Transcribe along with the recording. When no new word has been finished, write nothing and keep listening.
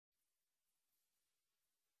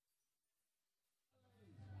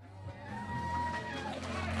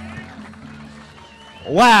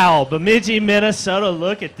Wow, Bemidji, Minnesota,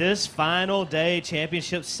 look at this final day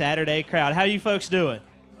championship Saturday crowd. How are you folks doing?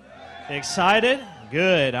 Excited?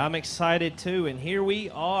 Good. I'm excited too. And here we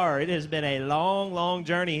are. It has been a long, long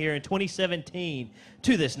journey here in 2017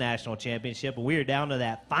 to this national championship. And we are down to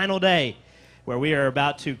that final day where we are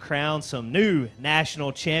about to crown some new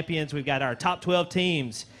national champions. We've got our top 12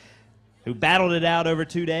 teams who battled it out over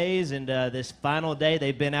 2 days. And this final day,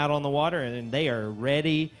 they've been out on the water and they are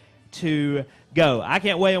ready to go. I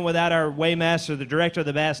can't weigh in without our weighmaster, the director of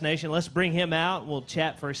the Bass Nation. Let's bring him out. We'll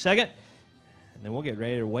chat for a second, and then we'll get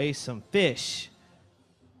ready to weigh some fish.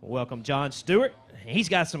 Welcome John Stewart. He's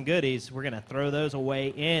got some goodies. We're going to throw those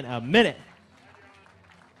away in a minute.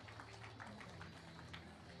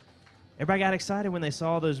 Everybody got excited when they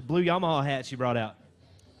saw those blue Yamaha hats you brought out.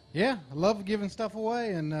 Yeah, I love giving stuff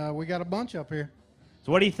away, and we got a bunch up here.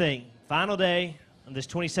 So what do you think? Final day of this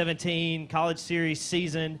 2017 College Series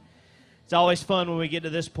season. It's always fun when we get to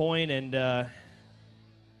this point, and going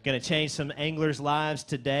to change some anglers' lives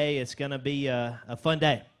today. It's going to be a fun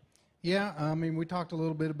day. Yeah, I mean, we talked a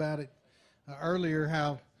little bit about it earlier,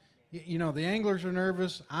 how, you know, the anglers are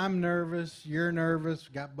nervous, I'm nervous, you're nervous,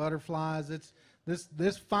 got butterflies. It's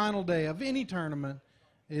this final day of any tournament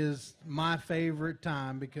is my favorite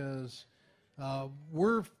time because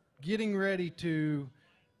we're getting ready to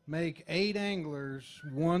make 8 anglers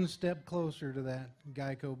one step closer to that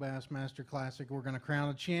Geico Bassmaster Classic. We're going to crown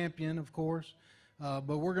a champion, of course,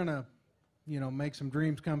 but we're going to, you know, make some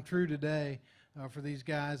dreams come true today for these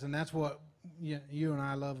guys, and that's what you and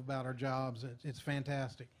I love about our jobs. It's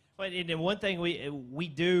fantastic. But and one thing we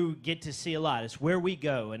do get to see a lot is where we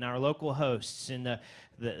go and our local hosts and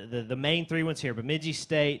the main 3 ones here: Bemidji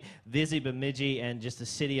State, Visit Bemidji, and just the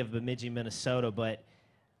city of Bemidji, Minnesota. But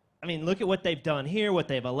I mean, look at what they've done here, what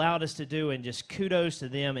they've allowed us to do, and just kudos to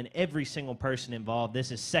them and every single person involved.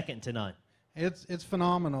 This is second to none. It's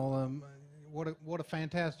phenomenal. What a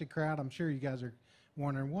fantastic crowd. I'm sure you guys are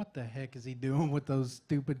wondering, what the heck is he doing with those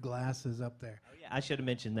stupid glasses up there? Oh, yeah, I should have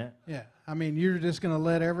mentioned that. Yeah, I mean, you're just going to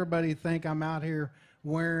let everybody think I'm out here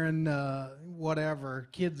wearing whatever,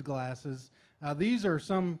 kids' glasses. These are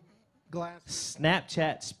some glasses.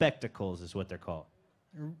 Snapchat spectacles is what they're called.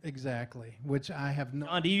 Exactly, which I have no...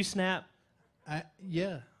 John, do you snap?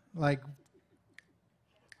 Yeah, like...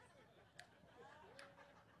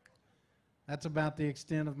 That's about the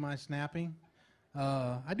extent of my snapping.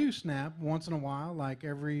 I do snap once in a while, like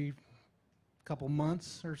every couple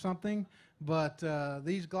months or something, but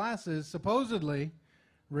these glasses supposedly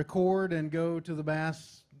record and go to the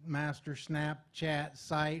Bassmaster Snapchat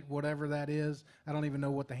site, whatever that is. I don't even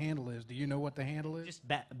know what the handle is. Do you know what the handle is? Just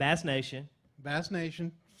Bass Nation. Bass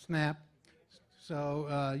Nation, Snap.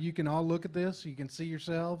 So you can all look at this. You can see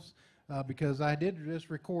yourselves because I did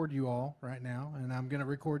just record you all right now, and I'm going to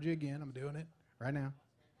record you again. I'm doing it right now.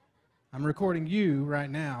 I'm recording you right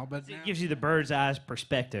now, but it gives you the bird's eye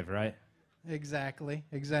perspective, right? Exactly,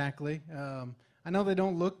 exactly. I know they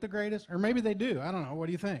don't look the greatest, or maybe they do. I don't know. What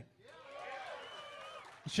do you think?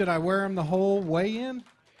 Should I wear them the whole way in?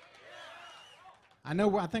 I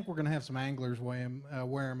think we're going to have some anglers wear them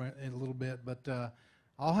in a little bit, but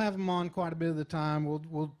I'll have them on quite a bit of the time.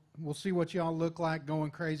 We'll see what y'all look like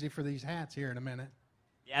going crazy for these hats here in a minute.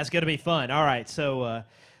 Yeah, it's going to be fun. All right, so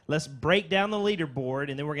let's break down the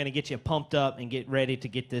leaderboard, and then we're going to get you pumped up and get ready to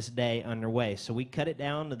get this day underway. So we cut it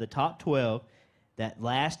down to the top 12. That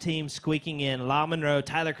last team squeaking in, La Monroe,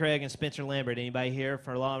 Tyler Craig, and Spencer Lambert. Anybody here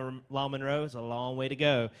for La Monroe? It's a long way to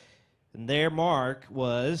go. And their mark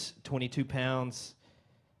was 22 pounds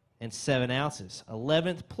and 7 ounces.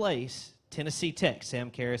 11th place, Tennessee Tech,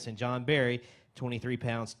 Sam Karras and John Berry, 23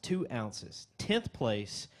 pounds, 2 ounces. 10th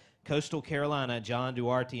place, Coastal Carolina, John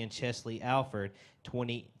Duarte and Chesley Alford,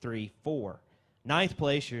 23.4. 9th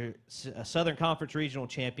place, your Southern Conference Regional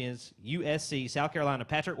Champions, USC, South Carolina,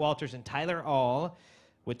 Patrick Walters and Tyler All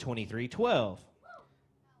with 23.12.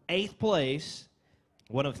 8th place,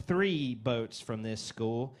 one of 3 boats from this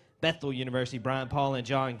school, Bethel University, Brian Paul and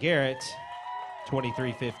John Garrett,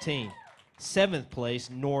 23.15. 7th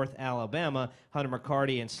place, North Alabama, Hunter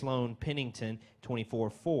McCarty and Sloan Pennington,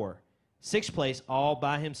 24.4. 6th place, all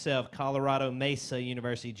by himself, Colorado Mesa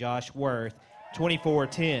University, Josh Worth,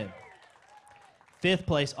 24.10. 5th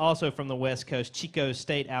place, also from the West Coast, Chico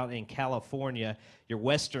State out in California, your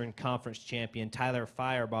Western Conference champion, Tyler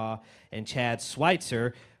Firebaugh and Chad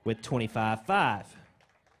Schweitzer with 25.5.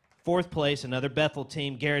 4th place, another Bethel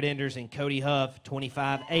team, Garrett Enders and Cody Huff,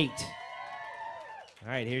 25.8. All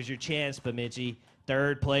right, here's your chance, Bemidji.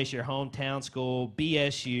 3rd place, your hometown school,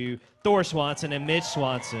 BSU, Thor Swanson and Mitch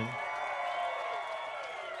Swanson,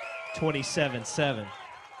 27.7.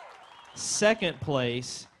 2nd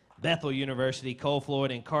place, Bethel University, Cole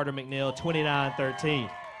Floyd, and Carter McNeil, 29-13.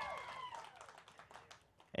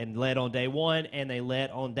 And led on day one, and they led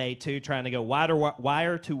on day two, trying to go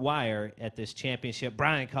wire to wire at this championship.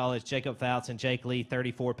 Bryan College, Jacob Fouts, and Jake Lee,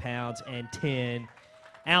 34 pounds and 10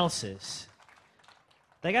 ounces.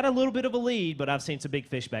 They got a little bit of a lead, but I've seen some big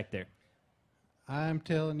fish back there. I'm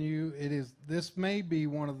telling you, this may be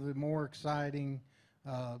one of the more exciting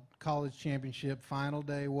college championship final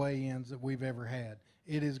day weigh-ins that we've ever had.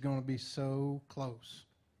 It is going to be so close.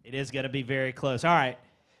 It is going to be very close. All right,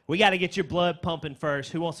 we got to get your blood pumping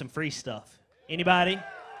first. Who wants some free stuff? Anybody?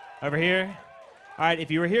 Over here? All right,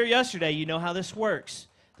 if you were here yesterday, you know how this works.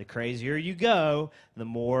 The crazier you go, the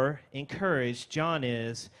more encouraged John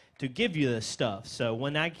is to give you this stuff. So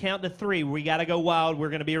when I count to 3, we got to go wild. We're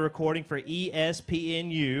going to be recording for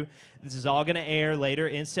ESPNU. This is all going to air later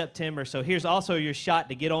in September. So here's also your shot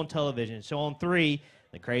to get on television. So on 3,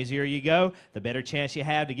 the crazier you go, the better chance you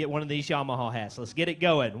have to get one of these Yamaha hats. Let's get it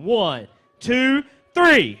going. 1, 2,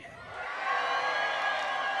 3.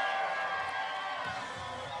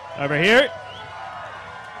 Over here.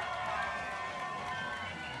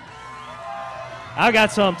 I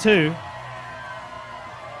got some too.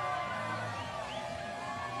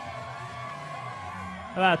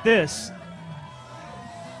 How about this?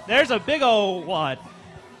 There's a big old wad.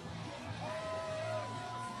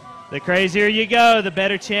 The crazier you go, the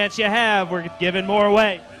better chance you have. We're giving more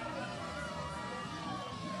away.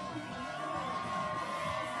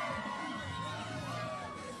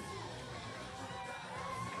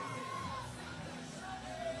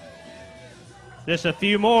 Just a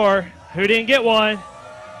few more. Who didn't get one?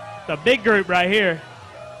 It's a big group right here.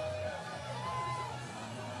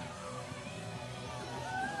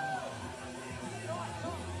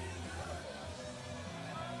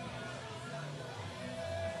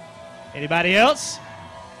 Anybody else?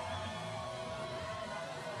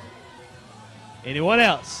 Anyone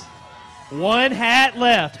else? One hat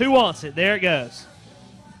left. Who wants it? There it goes.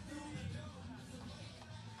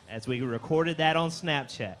 As we recorded that on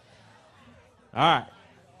Snapchat. All right.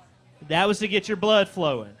 That was to get your blood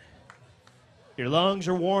flowing. Your lungs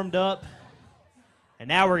are warmed up. And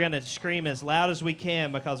now we're going to scream as loud as we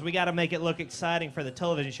can because we got to make it look exciting for the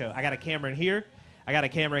television show. I got a camera in here. I got a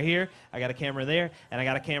camera here, I got a camera there, and I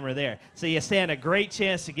got a camera there. So you stand a great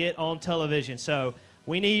chance to get on television. So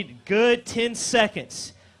we need good 10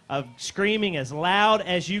 seconds of screaming as loud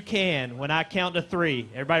as you can when I count to 3.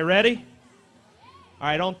 Everybody ready? All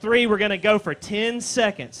right, on 3, we're going to go for 10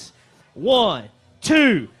 seconds. 1,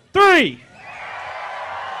 2, 3.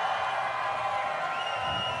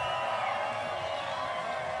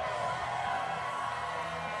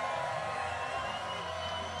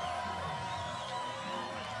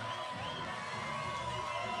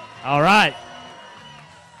 All right.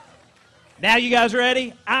 Now you guys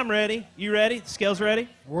ready? I'm ready. You ready? The scale's ready?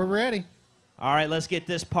 We're ready. All right, let's get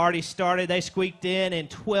this party started. They squeaked in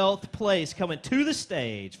 12th place, coming to the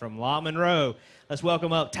stage from La Monroe. Let's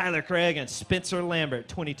welcome up Tyler Craig and Spencer Lambert,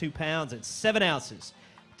 22 pounds and 7 ounces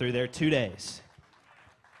through their 2 days.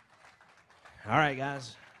 All right,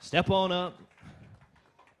 guys, step on up.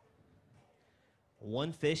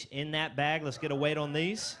 One fish in that bag. Let's get a weight on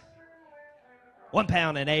these. 1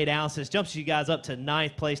 pound and 8 ounces. Jumps you guys up to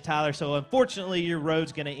 9th place, Tyler. So unfortunately, your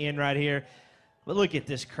road's going to end right here. But look at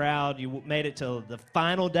this crowd. You made it to the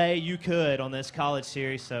final day you could on this college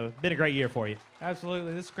series. So it's been a great year for you.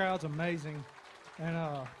 Absolutely. This crowd's amazing. And,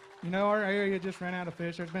 our area just ran out of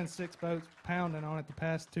fish. There's been 6 boats pounding on it the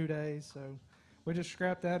past 2 days. So we just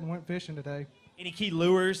scrapped that and went fishing today. Any key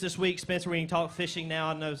lures this week, Spencer? We can talk fishing now.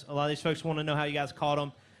 I know a lot of these folks want to know how you guys caught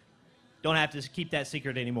them. Don't have to keep that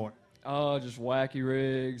secret anymore. Just wacky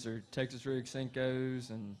rigs or Texas rig Senkos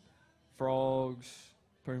and frogs,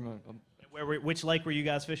 pretty much. Which lake were you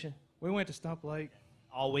guys fishing? We went to Stump Lake.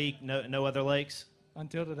 All week, no other lakes?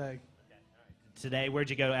 Until today. Today, where'd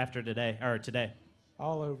you go after today, or today?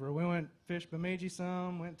 All over. We went fish Bemidji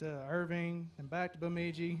some, went to Irving, and back to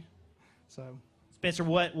Bemidji. So. Spencer,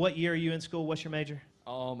 what year are you in school? What's your major?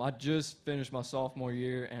 I just finished my sophomore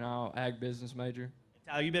year, and I'm ag business major.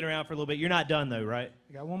 Tyler, you've been around for a little bit. You're not done, though, right?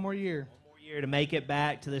 I got 1 more year. 1 more year to make it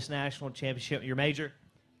back to this national championship. Your major?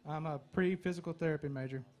 I'm a pre-physical therapy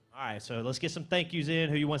major. All right, so let's get some thank yous in.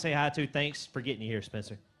 Who you want to say hi to? Thanks for getting you here,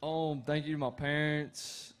 Spencer. Thank you to my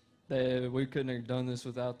parents. We couldn't have done this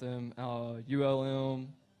without them. ULM,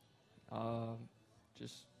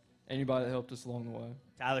 just anybody that helped us along the way.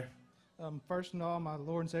 Tyler? First of all, my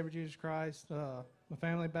Lord and Savior Jesus Christ, my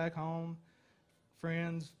family back home,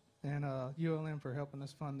 friends, and ULM for helping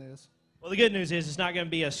us fund this. Well, the good news is it's not going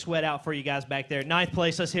to be a sweat out for you guys back there. 9th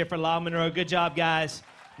place, let's hear for La Monroe. Good job, guys,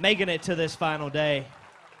 making it to this final day.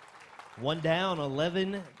 One down,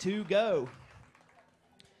 11 to go.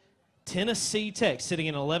 Tennessee Tech sitting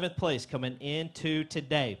in 11th place coming into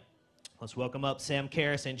today. Let's welcome up Sam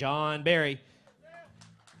Karras and John Berry.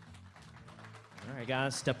 All right,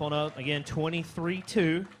 guys, step on up. Again,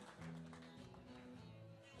 23-2.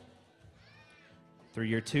 Through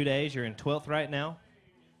your 2 days, you're in 12th right now.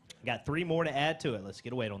 Got 3 more to add to it. Let's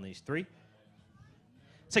get a weight on these. 3.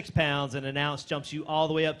 6 pounds, and an ounce jumps you all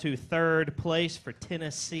the way up to 3rd place for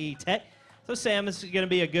Tennessee Tech. So, Sam, this is going to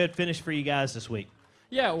be a good finish for you guys this week.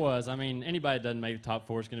 Yeah, it was. I mean, anybody that doesn't make the top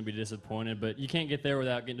 4 is going to be disappointed, but you can't get there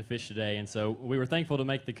without getting to fish today. And so we were thankful to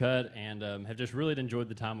make the cut and have just really enjoyed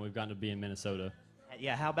the time we've gotten to be in Minnesota.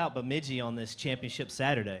 Yeah, how about Bemidji on this championship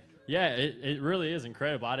Saturday? Yeah, it really is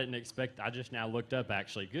incredible. I didn't expect. I just now looked up,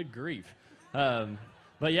 actually. Good grief.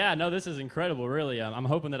 But, yeah, no, this is incredible, really. I'm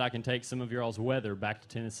hoping that I can take some of your all's weather back to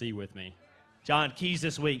Tennessee with me. John, keys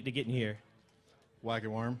this week to getting here. Wacky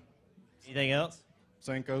worm. Anything else?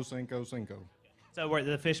 Cinco, cinco, cinco. So where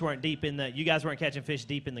the fish weren't deep in the, you guys weren't catching fish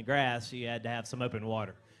deep in the grass, so you had to have some open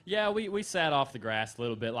water. Yeah, we sat off the grass a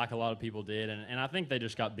little bit like a lot of people did, and I think they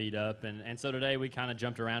just got beat up. And so today we kind of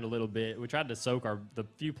jumped around a little bit. We tried to soak the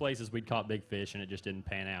few places we'd caught big fish, and it just didn't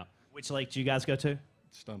pan out. Which lake did you guys go to?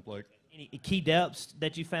 Stump Lake. Any key depths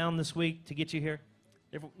that you found this week to get you here?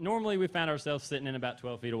 Normally we found ourselves sitting in about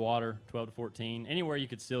 12 feet of water, 12 to 14, anywhere you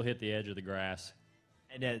could still hit the edge of the grass.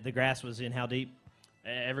 And the grass was in how deep?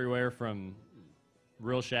 Everywhere from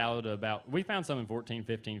real shallow to about, we found some in 14,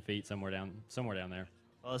 15 feet somewhere down there.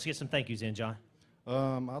 Well, let's get some thank yous in, John.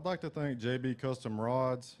 I'd like to thank JB Custom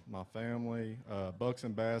Rods, my family, Bucks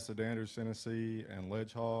and Bass at Andrews, Tennessee, and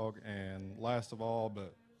Ledge Hog, and last of all,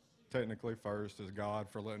 but technically first, is God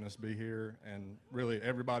for letting us be here, and really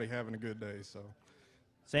everybody having a good day. So,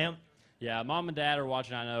 Sam? Yeah, Mom and Dad are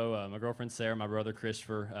watching, I know. My girlfriend Sarah, my brother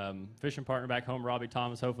Christopher, fishing partner back home, Robbie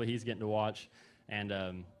Thomas. Hopefully he's getting to watch. And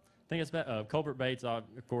I think it's Colbert Baits, of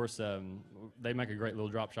course. They make a great little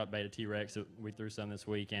drop shot bait at T-Rex that we threw some this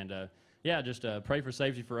week. And, yeah, just pray for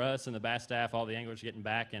safety for us and the bass staff, all the anglers getting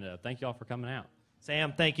back. And thank you all for coming out.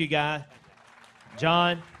 Sam, thank you, guy.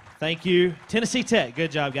 John, thank you. Tennessee Tech,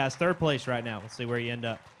 good job, guys. 3rd place right now. Let's see where you end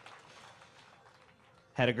up.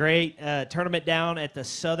 Had a great tournament down at the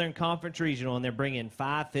Southern Conference Regional, and they're bringing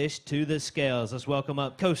 5 fish to the scales. Let's welcome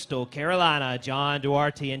up Coastal Carolina, John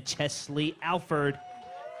Duarte and Chesley Alford.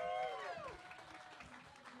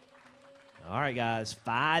 All right, guys,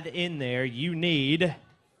 5 in there. You need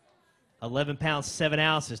 11 pounds, 7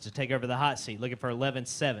 ounces to take over the hot seat. Looking for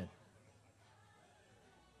 11.7.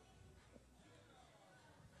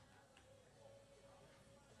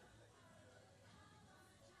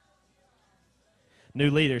 New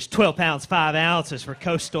leaders, 12 pounds, 5 ounces for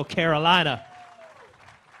Coastal Carolina.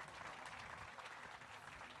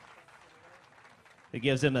 It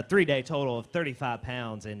gives them a 3-day total of 35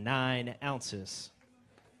 pounds and 9 ounces.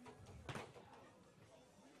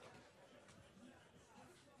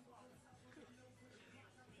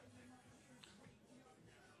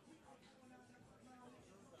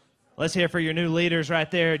 Let's hear for your new leaders right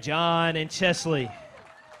there, John and Chesley.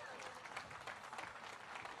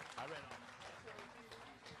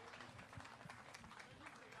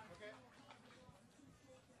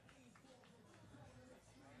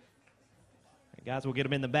 Guys, we'll get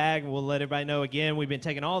them in the bag, and we'll let everybody know again. We've been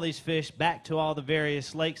taking all these fish back to all the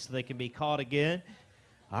various lakes so they can be caught again.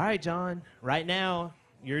 All right, John, right now,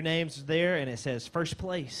 your name's there, and it says 1st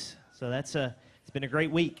place. So that's it's been a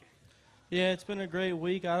great week. Yeah, it's been a great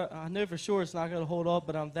week. I know for sure it's not going to hold up,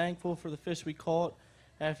 but I'm thankful for the fish we caught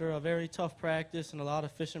after a very tough practice and a lot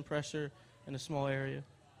of fishing pressure in a small area.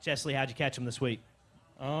 Chesley, how'd you catch them this week?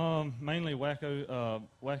 Mainly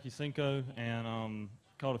wacky cinco and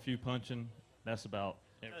caught a few punching. That's about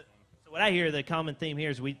everything. So what I hear, the common theme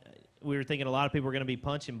here is we were thinking a lot of people were going to be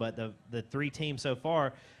punching, but the 3 teams so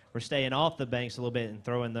far were staying off the banks a little bit and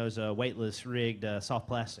throwing those weightless rigged soft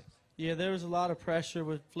plastics. Yeah, there was a lot of pressure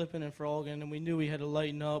with flipping and frogging, and we knew we had to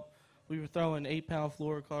lighten up. We were throwing 8-pound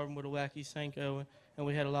fluorocarbon with a wacky Senko, and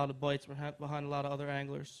we had a lot of bites behind a lot of other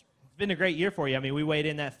anglers. It's been a great year for you. I mean, we weighed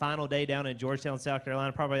in that final day down in Georgetown, South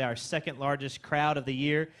Carolina, probably our 2nd largest crowd of the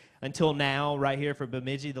year until now, right here for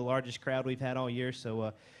Bemidji, the largest crowd we've had all year.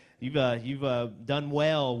 So you've done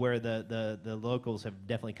well where the locals have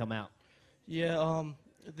definitely come out. Yeah,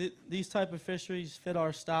 these type of fisheries fit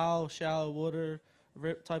our style, shallow water,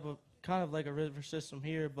 kind of like a river system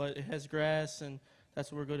here, but it has grass, and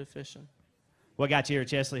that's what we're good at fishing. What got you here,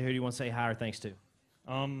 Chesley? Who do you want to say hi or thanks to?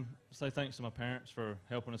 Say thanks to my parents for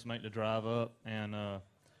helping us make the drive up, and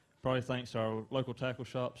probably thanks to our local tackle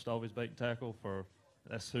shop, Stalvy's Bait and Tackle,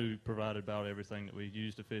 that's who provided about everything that we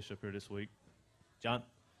used to fish up here this week. John?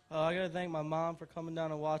 I got to thank my mom for coming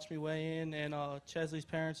down and watch me weigh in, and Chesley's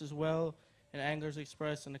parents as well, and Anglers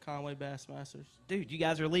Express and the Conway Bassmasters. Dude, you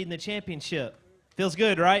guys are leading the championship. Feels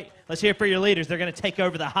good, right? Let's hear it for your leaders. They're going to take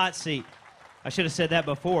over the hot seat. I should have said that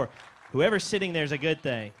before. Whoever's sitting there is a good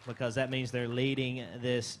thing because that means they're leading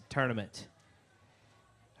this tournament.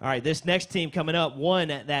 All right, this next team coming up won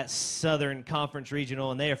that Southern Conference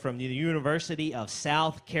Regional, and they are from the University of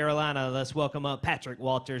South Carolina. Let's welcome up Patrick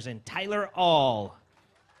Walters and Tyler All.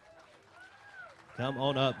 Come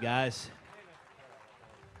on up, guys.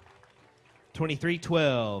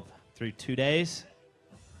 23-12 through 2 days.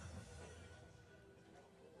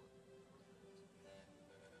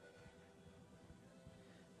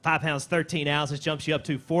 Five pounds, 13 ounces, jumps you up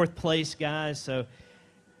to 4th place, guys. So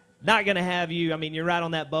not going to have you. I mean, you're right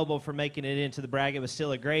on that bubble for making it into the bracket, but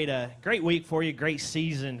still a great week for you, great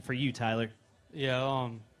season for you, Tyler. Yeah,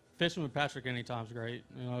 fishing with Patrick anytime is great.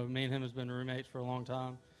 You know, me and him has been roommates for a long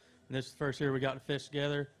time. And this is the first year we got to fish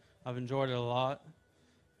together. I've enjoyed it a lot.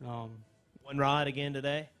 One rod again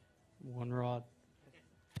today? One rod.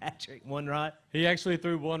 Patrick, one rod? He actually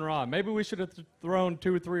threw one rod. Maybe we should have thrown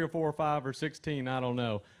 2 or 3 or 4 or 5 or 16. I don't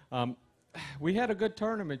know. We had a good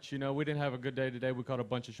tournament, you know. We didn't have a good day today. We caught a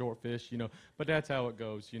bunch of short fish, you know. But that's how it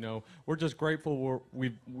goes, you know. We're just grateful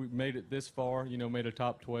we've made it this far, you know, made a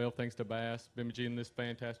top 12 thanks to Bass, Bemidji, and this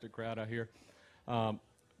fantastic crowd out here.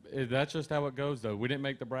 That's just how it goes, though. We didn't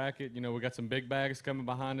make the bracket. You know, we got some big bags coming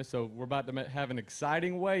behind us, so we're about to have an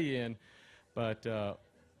exciting weigh-in. But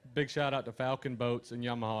big shout-out to Falcon Boats and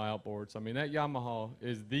Yamaha Outboards. I mean, that Yamaha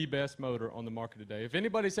is the best motor on the market today. If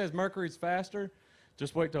anybody says Mercury's faster,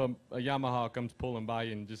 just wait till a Yamaha comes pulling by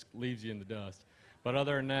you and just leaves you in the dust. But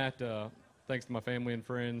other than that, thanks to my family and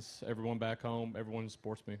friends, everyone back home, everyone who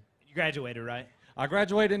supports me. You graduated, right? I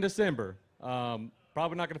graduated in December.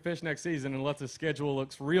 Probably not going to fish next season unless the schedule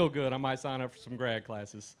looks real good. I might sign up for some grad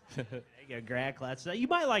classes. There you go, grad classes. You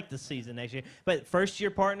might like the season next year. But first-year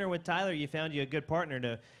partner with Tyler, you found you a good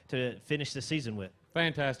partner to finish the season with.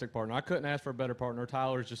 Fantastic partner. I couldn't ask for a better partner.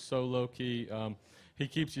 Tyler's just so low-key. He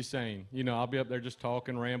keeps you sane. You know, I'll be up there just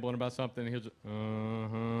talking, rambling about something, and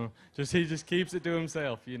he'll just, he just keeps it to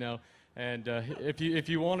himself, you know. And if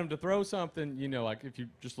you want him to throw something, you know, like if you're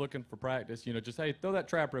just looking for practice, you know, just, hey, throw that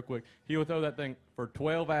trap real quick. He will throw that thing for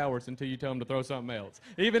 12 hours until you tell him to throw something else.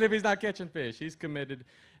 Even if he's not catching fish, he's committed,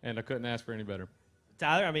 and I couldn't ask for any better.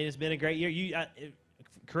 Tyler, I mean, it's been a great year.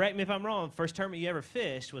 Correct me if I'm wrong, first tournament you ever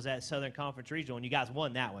fished was at Southern Conference Regional, and you guys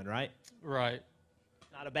won that one, right? Right.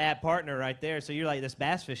 Not a bad partner right there. So you're like, this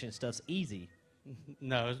bass fishing stuff's easy.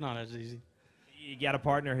 No, it's not as easy. You got a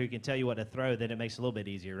partner who can tell you what to throw, then it makes it a little bit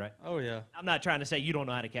easier, right? Oh, yeah. I'm not trying to say you don't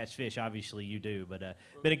know how to catch fish. Obviously, you do. But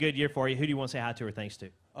been a good year for you. Who do you want to say hi to or thanks to?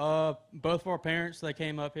 Both of our parents, they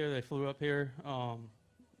came up here. They flew up here.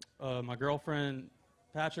 My girlfriend,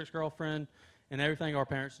 Patrick's girlfriend, and everything our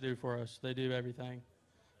parents do for us. They do everything.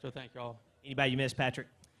 So thank y'all. Anybody you miss, Patrick?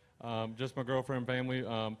 Just my girlfriend, family,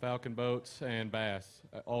 Falcon Boats, and Bass.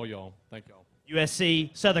 All y'all. Thank y'all.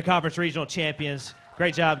 USC Southern Conference Regional Champions.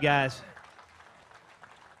 Great job, guys.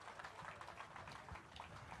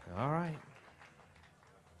 All right.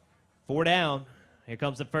 4 down. Here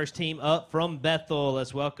comes the first team up from Bethel.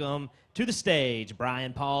 Let's welcome to the stage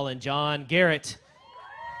Brian Paul and John Garrett.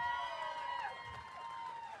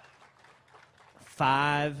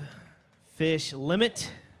 5 fish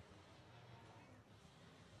limit.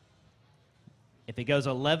 If it goes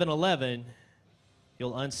 11-11,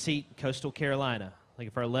 you'll unseat Coastal Carolina.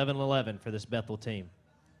 Looking for 11-11 for this Bethel team.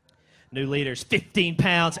 New leaders, 15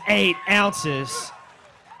 pounds, 8 ounces.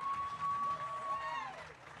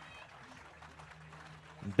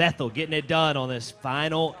 Bethel getting it done on this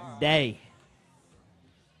final day.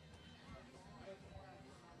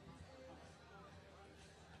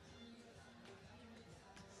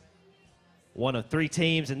 One of 3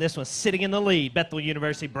 teams, and this one's sitting in the lead. Bethel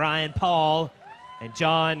University, Brian Paul and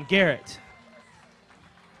John Garrett.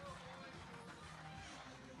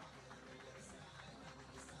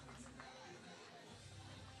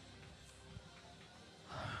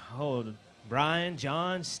 Oh, Brian,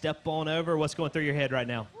 John, step on over. What's going through your head right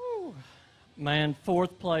now? Man,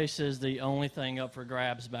 4th place is the only thing up for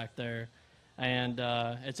grabs back there. And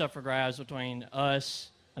it's up for grabs between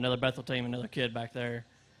us, another Bethel team, another kid back there.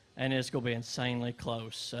 And it's going to be insanely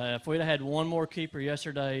close. If we'd have had one more keeper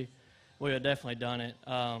yesterday, we would have definitely done it.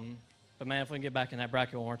 But, man, if we can get back in that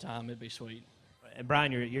bracket one more time, it'd be sweet. And,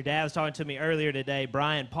 Brian, your dad was talking to me earlier today.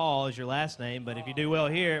 Brian Paul is your last name, but if you do well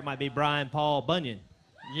here, it might be Brian Paul Bunyan.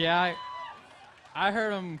 Yeah, I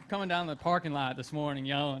heard him coming down the parking lot this morning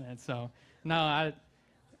yelling it. So, no,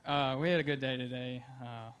 we had a good day today.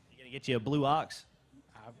 You going to get you a blue ox?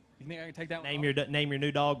 You think I can take that Name one your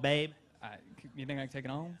new dog, Babe. You think I can take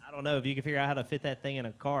it home? I don't know. If you can figure out how to fit that thing in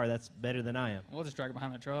a car, that's better than I am. We'll just drag it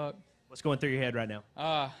behind the truck. What's going through your head right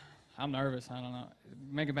now? I'm nervous. I don't know.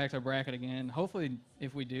 Make it back to a bracket again. Hopefully,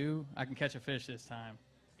 if we do, I can catch a fish this time.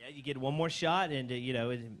 Yeah, you get one more shot, and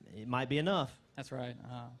it might be enough. That's right.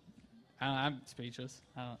 I'm speechless.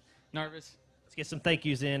 Nervous. Let's get some thank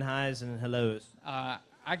yous in, highs and hellos. I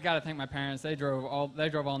got to thank my parents. They drove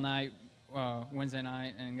all night Wednesday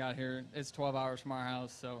night and got here. It's 12 hours from our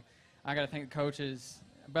house, so I got to thank the coaches,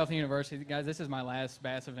 Bethel University. Guys, this is my last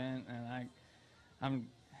bass event, and I'm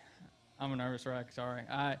a nervous wreck. Sorry.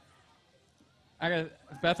 I got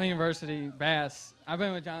Bethel University bass. I've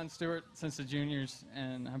been with John Stewart since the juniors,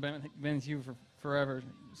 and I've been with you for forever.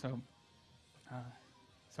 So,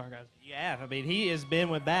 sorry, guys. Yeah, I mean, he has been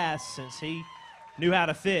with bass since he knew how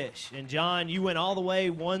to fish. And, John, you went all the way,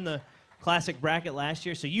 won the Classic bracket last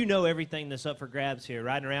year, so you know everything that's up for grabs here.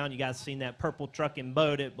 Riding around, you guys seen that purple truck and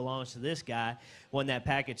boat. It belongs to this guy. Won that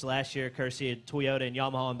package last year, courtesy of Toyota and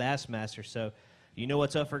Yamaha and Bassmaster. So you know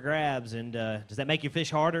what's up for grabs. And does that make you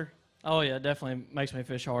fish harder? Oh, yeah, it definitely makes me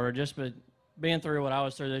fish harder. Just being through what I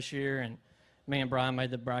was through this year, and me and Brian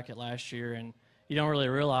made the bracket last year, and you don't really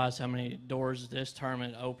realize how many doors this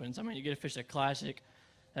tournament opens. I mean, you get to fish a Classic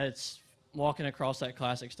that's walking across that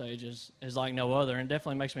Classic stage is like no other, and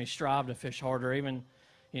definitely makes me strive to fish harder, even,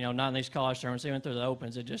 not in these college tournaments, even through the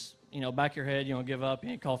opens. It just, back of your head, you don't give up, you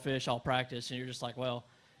ain't call fish all practice, and you're just like, well,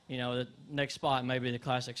 the next spot may be the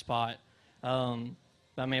Classic spot. But,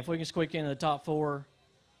 I mean, if we can squeak into the top 4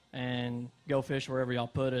 and go fish wherever y'all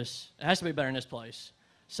put us, it has to be better than this place.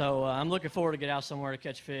 So I'm looking forward to get out somewhere to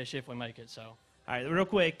catch fish if we make it. So. All right, real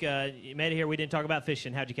quick, you made it here. We didn't talk about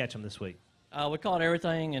fishing. How'd you catch them this week? We caught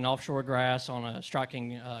everything in offshore grass on a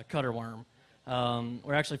striking cutter worm.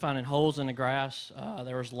 We're actually finding holes in the grass.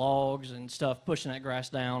 There was logs and stuff pushing that grass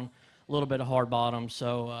down, a little bit of hard bottom.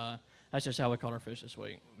 So that's just how we caught our fish this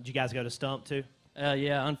week. Did you guys go to stump too?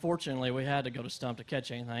 Yeah, unfortunately, we had to go to stump to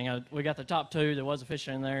catch anything. We got the top 2. There was a fish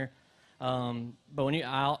in there. But when you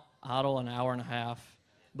idle an hour and a half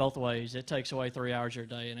both ways, it takes away 3 hours of your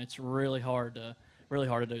day, and it's really hard to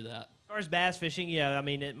do that. As far as bass fishing, yeah, I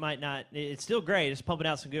mean, it might not. It's still great. It's pumping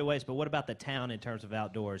out some good waves. But what about the town in terms of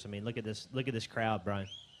outdoors? I mean, look at this crowd, Brian.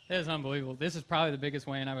 It is unbelievable. This is probably the biggest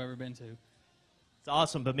weigh-in I've ever been to. It's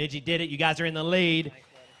awesome. Bemidji did it. You guys are in the lead.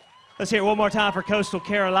 Let's hear it one more time for Coastal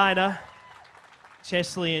Carolina.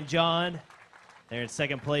 Chesley and John, they're in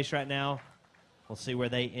second place right now. We'll see where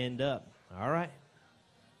they end up. All right.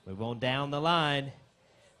 Move on down the line.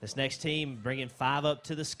 This next team bringing 5 up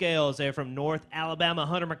to the scales. They're from North Alabama,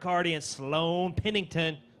 Hunter McCarty and Sloan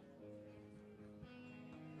Pennington.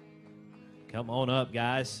 Come on up,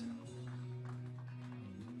 guys.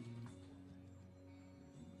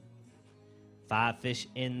 5 fish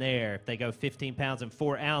in there. If they go 15 pounds and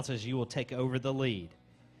 4 ounces, you will take over the lead.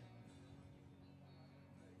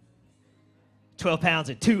 12 pounds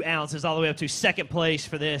and 2 ounces all the way up to second place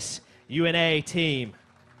for this UNA team.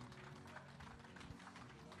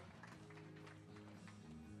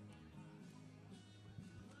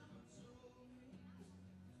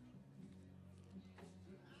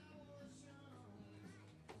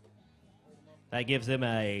 That gives them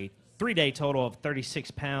a 3-day total of 36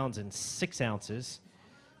 pounds and 6 ounces.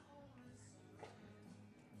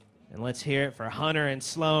 And let's hear it for Hunter and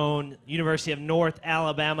Sloan, University of North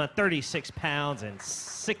Alabama, 36 pounds and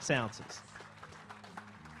 6 ounces.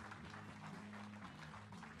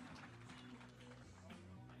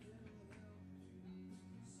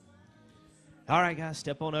 All right, guys,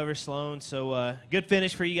 step on over, Sloan. So good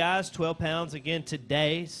finish for you guys, 12 pounds again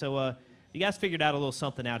today. So you guys figured out a little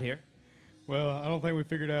something out here. Well, I don't think we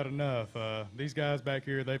figured out enough. These guys back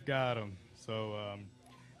here, they've got them. So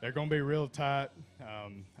they're going to be real tight.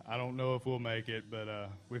 I don't know if we'll make it, but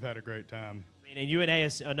we've had a great time. I mean, and UNA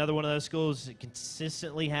is another one of those schools that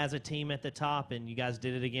consistently has a team at the top, and you guys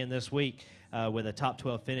did it again this week with a top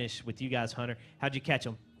 12 finish with you guys, Hunter. How'd you catch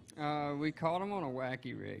them? We caught them on a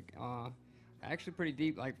wacky rig. Actually pretty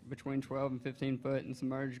deep, like between 12 and 15 foot, and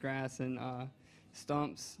submerged grass and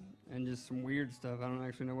stumps and just some weird stuff. I don't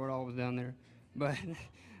actually know what all was down there, but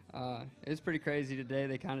it was pretty crazy today.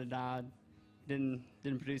 They kind of died. Didn't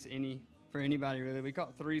produce any for anybody really. We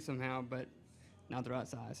caught 3 somehow, but not the right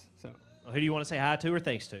size. So. Well, who do you want to say hi to or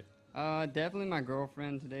thanks to? Definitely my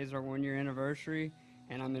girlfriend. Today's our 1-year anniversary,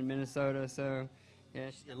 and I'm in Minnesota, so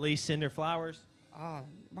yeah. At least send her flowers.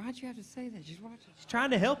 Why'd you have to say that? She's watching. She's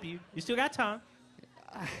trying to help you. You still got time.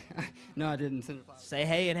 No, I didn't send her flowers. Say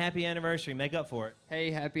hey and happy anniversary. Make up for it.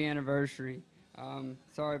 Hey, happy anniversary.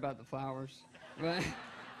 Sorry about the flowers. But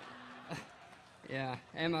Yeah,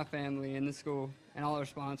 and my family and the school and all our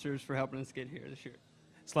sponsors for helping us get here this year.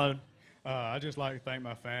 Sloan. I'd just like to thank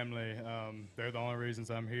my family. They're the only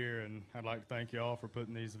reasons I'm here, and I'd like to thank you all for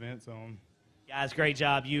putting these events on. Guys, great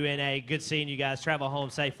job, UNA. Good seeing you guys. Travel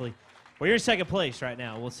home safely. Well, you're in second place right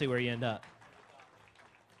now. We'll see where you end up.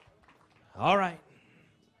 All right.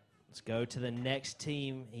 Let's go to the next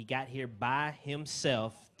team. He got here by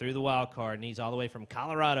himself through the wild card, and he's all the way from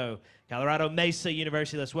Colorado Mesa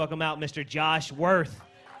University. Let's welcome out Mr. Josh Worth.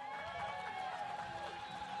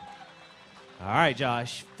 All right,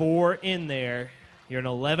 Josh, 4 in there. You're in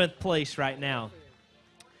 11th place right now.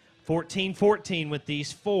 14-14 with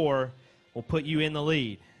these 4 will put you in the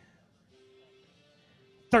lead.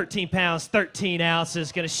 13 pounds, 13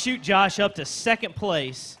 ounces. Going to shoot Josh up to second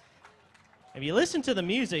place. If you listen to the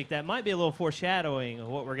music, that might be a little foreshadowing of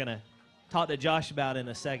what we're going to talk to Josh about in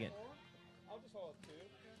a second.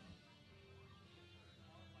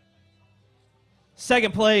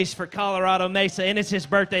 Second place for Colorado Mesa, and it's his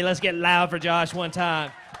birthday. Let's get loud for Josh one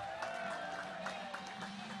time.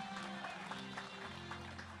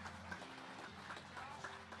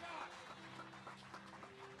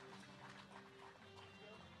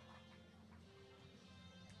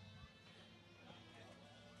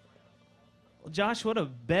 Well, Josh, what a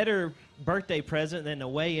better birthday present than to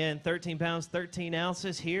weigh in 13 pounds, 13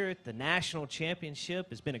 ounces here at the national championship.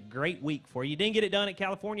 It's been a great week for you. You didn't get it done at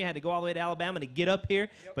California. Had to go all the way to Alabama to get up here,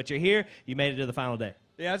 but you're here. You made it to the final day.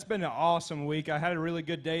 Yeah, it's been an awesome week. I had a really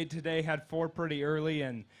good day today, had 4 pretty early,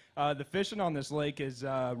 and the fishing on this lake is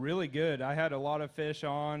really good. I had a lot of fish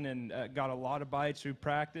on and got a lot of bites through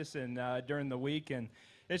practice and during the week, and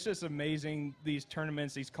it's just amazing, these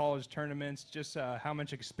tournaments, these college tournaments, just how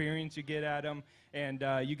much experience you get at them. And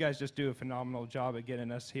you guys just do a phenomenal job at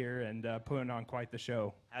getting us here and putting on quite the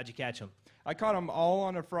show. How'd you catch them? I caught them all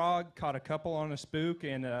on a frog, caught a couple on a spook,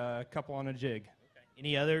 and a couple on a jig.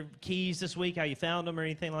 Any other keys this week, how you found them or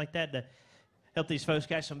anything like that to help these folks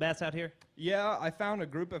catch some bass out here? Yeah, I found a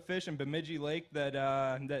group of fish in Bemidji Lake that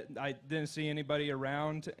I didn't see anybody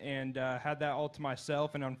around, and had that all to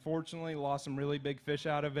myself, and unfortunately lost some really big fish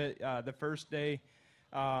out of it the first day.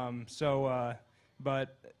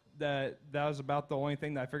 But that was about the only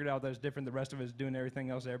thing that I figured out that was different. The rest of it is doing everything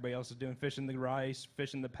else everybody else is doing, fishing the rice,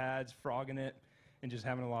 fishing the pads, frogging it, and just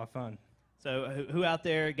having a lot of fun. So who out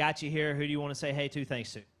there got you here? Who do you want to say hey to,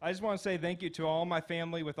 thanks to? I just want to say thank you to all my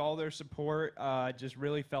family with all their support. Just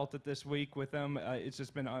really felt it this week with them. It's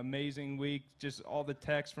just been an amazing week. Just all the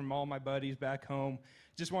texts from all my buddies back home.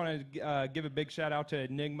 Just want to give a big shout out to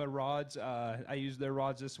Enigma Rods. I used their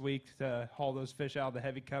rods this week to haul those fish out of the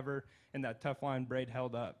heavy cover, and that tough line braid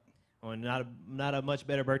held up. Well, not a much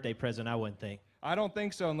better birthday present, I wouldn't think. I don't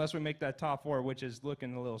think so unless we make that top 4, which is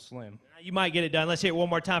looking a little slim. You might get it done. Let's hear it one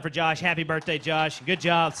more time for Josh. Happy birthday, Josh. Good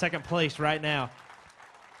job, second place right now.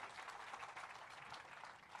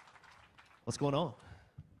 What's going on?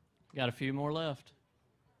 Got a few more left.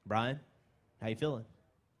 Brian, how you feeling?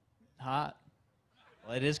 Hot.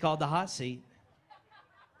 Well, it is called the hot seat.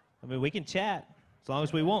 I mean, we can chat as long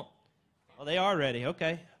as we want. Well, they are ready.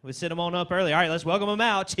 Okay. We sit them on up early. All right, let's welcome them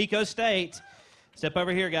out. Chico State. Step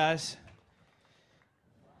over here, guys.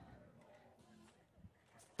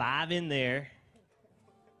 5 in there.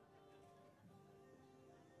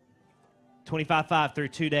 25.5 through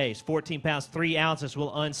 2 days. 14 pounds, 3 ounces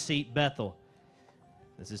will unseat Bethel.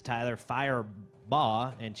 This is Tyler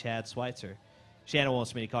Firebaugh and Chad Schweitzer. Shannon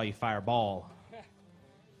wants me to call you Fireball.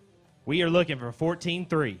 We are looking for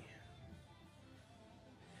 14.3.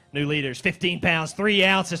 New leaders, 15 pounds, 3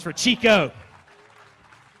 ounces for Chico.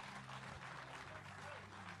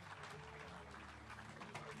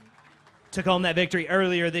 Took home that victory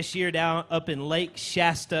earlier this year down up in Lake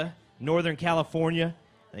Shasta, Northern California.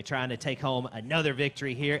 They're trying to take home another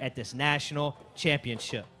victory here at this national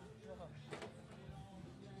championship.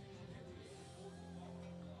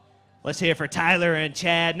 Let's hear it for Tyler and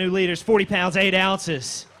Chad, new leaders, 40 pounds, 8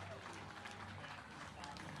 ounces.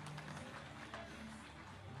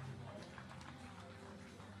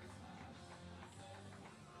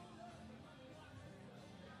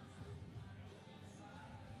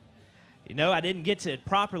 You know, I didn't get to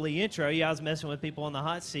properly intro you. I was messing with people on the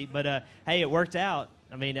hot seat, but hey, it worked out.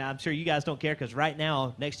 I mean, I'm sure you guys don't care because right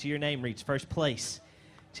now, next to your name reads first place.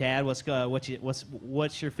 Chad, what's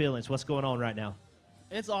your feelings? What's going on right now?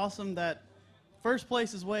 It's awesome that first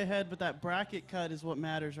place is way ahead, but that bracket cut is what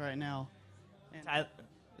matters right now. And Tyler,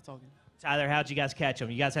 it's all good. Tyler, how'd you guys catch them?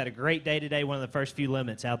 You guys had a great day today, one of the first few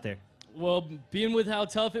limits out there. Well, being with how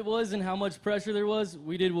tough it was and how much pressure there was,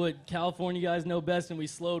 we did what California guys know best, and we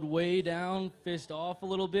slowed way down, fished off a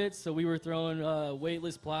little bit. So we were throwing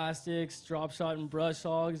weightless plastics, drop shot and brush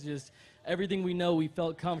hogs, just everything we know we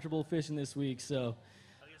felt comfortable fishing this week. So I was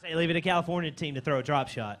going to say, leave it to a California team to throw a drop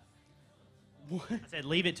shot. What? I said,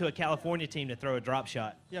 leave it to a California team to throw a drop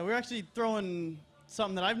shot. Yeah, we're actually throwing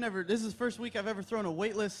something that I've never, this is the first week I've ever thrown a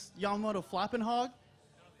weightless Yamamoto flapping hog,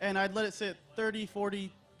 and I'd let it sit 30,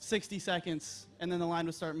 40, 60 seconds, and then the line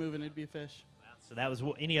would start moving. It'd be a fish. Wow. So that was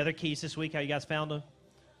any other keys this week, how you guys found them?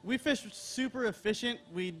 We fished super efficient.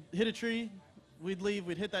 We'd hit a tree, we'd leave,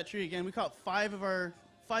 we'd hit that tree again. We caught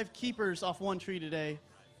 5 keepers off one tree today.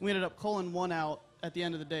 We ended up culling 1 out at the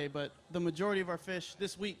end of the day, but the majority of our fish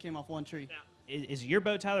this week came off one tree. Is it your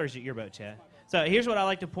boat, Tyler, or is it your boat, Chad? So here's what I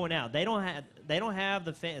like to point out. They don't have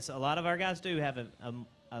the fence. A lot of our guys do have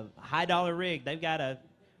a high dollar rig. They've got a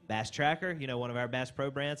Bass Tracker, one of our Bass Pro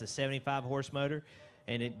brands, a 75 horse motor,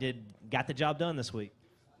 and it got the job done this week.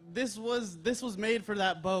 This was made for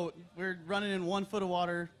that boat. We're running in 1 foot of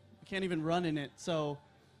water. We can't even run in it. So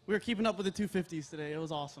we were keeping up with the 250s today. It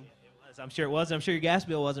was awesome. It was. I'm sure it was. I'm sure your gas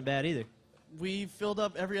bill wasn't bad either. We filled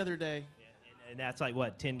up every other day. And that's like,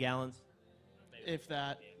 what, 10 gallons? If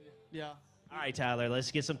that. Yeah. All right, Tyler, let's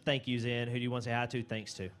get some thank yous in. Who do you want to say hi to,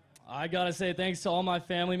 thanks to? I got to say thanks to all my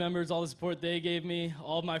family members, all the support they gave me,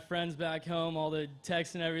 all of my friends back home, all the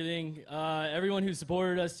texts and everything, everyone who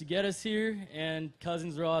supported us to get us here, and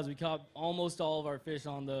Cousins Rods. We caught almost all of our fish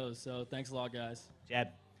on those, so thanks a lot, guys. Jad.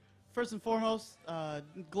 First and foremost,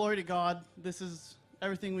 glory to God. This is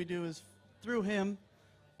everything we do is through him.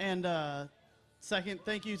 And second,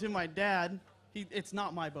 thank you to my dad. It's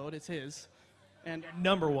not my boat, it's his. And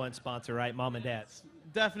number one sponsor, right? Mom and Dad.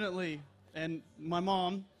 Definitely. And my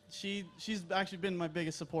mom, she's actually been my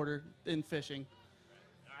biggest supporter in fishing.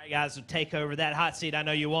 All right, guys, so take over that hot seat. I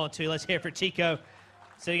know you want to. Let's hear it for Chico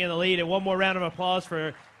sitting in the lead. And one more round of applause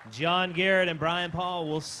for John Garrett and Brian Paul.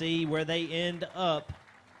 We'll see where they end up.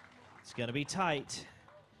 It's going to be tight.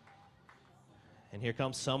 And here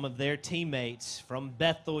comes some of their teammates from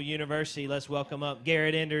Bethel University. Let's welcome up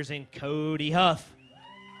Garrett Enders and Cody Huff.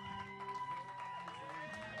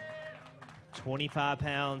 25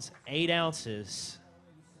 pounds, 8 ounces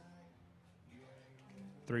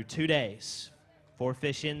through 2 days. 4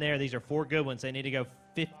 fish in there. These are 4 good ones. They need to go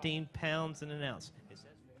 15 pounds and an ounce.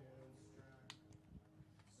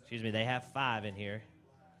 Excuse me, they have 5 in here.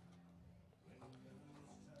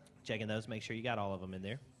 Checking those, make sure you got all of them in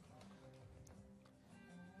there.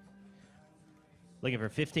 Looking for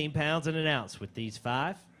 15 pounds and an ounce with these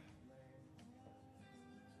 5.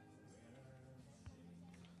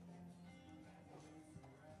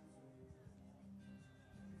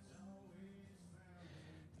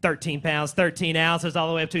 £13 pounds, 13 ounces, all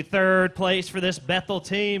the way up to 3rd place for this Bethel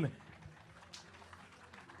team.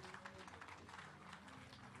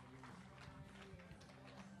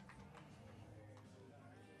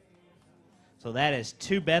 So that is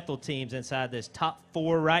 2 Bethel teams inside this top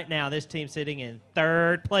 4 right now. This team sitting in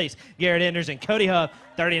 3rd place. Garrett Enders and Cody Huff,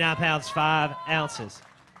 39 pounds, 5 ounces.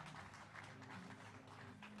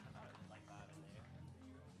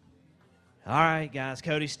 All right, guys.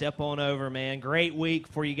 Cody, step on over, man. Great week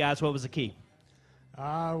for you guys. What was the key?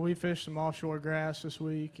 We fished some offshore grass this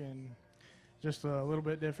week and just a little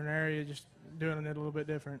bit different area, just doing it a little bit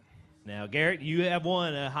different. Now, Garrett, you have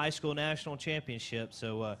won a high school national championship,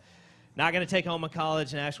 so not going to take home a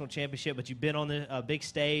college national championship, but you've been on the big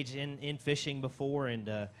stage in fishing before, and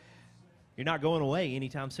you're not going away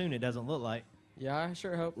anytime soon, it doesn't look like. Yeah, I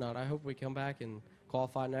sure hope not. I hope we come back and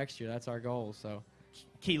qualify next year. That's our goal. So,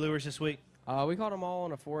 key lures this week? We caught them all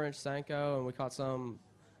on a 4-inch Senko, and we caught some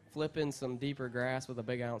flipping some deeper grass with a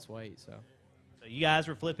big ounce weight. So you guys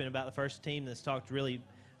were flipping, about the first team that's talked really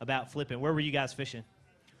about flipping. Where were you guys fishing?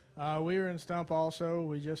 We were in Stump also.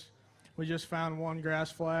 We just found one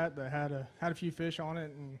grass flat that had a few fish on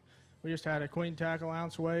it, and we just had a queen tackle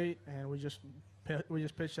ounce weight, and we just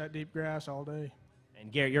pitched that deep grass all day.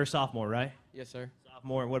 And Garrett, you're a sophomore, right? Yes, sir.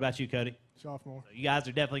 Sophomore. What about you, Cody? Sophomore. So you guys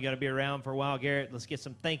are definitely going to be around for a while. Garrett, let's get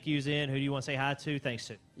some thank yous in. Who do you want to say hi to? Thanks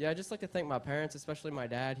to. Yeah, I'd just like to thank my parents, especially my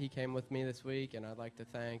dad. He came with me this week, and I'd like to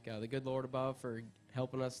thank the good Lord above for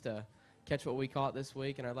helping us to catch what we caught this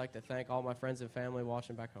week, and I'd like to thank all my friends and family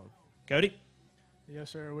watching back home. Cody? Yes,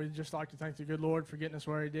 sir. We'd just like to thank the good Lord for getting us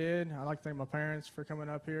where he did. I'd like to thank my parents for coming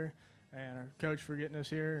up here and our coach for getting us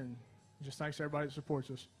here, and just thanks to everybody that supports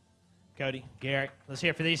us. Cody, Garrett, let's hear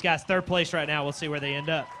it for these guys. 3rd place right now. We'll see where they end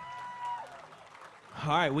up.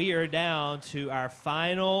 All right, we are down to our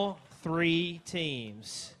final 3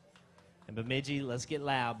 teams. And Bemidji, let's get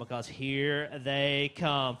loud because here they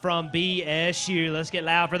come from BSU. Let's get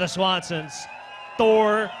loud for the Swansons,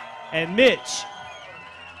 Thor and Mitch.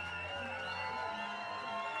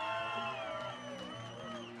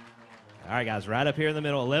 All right, guys, right up here in the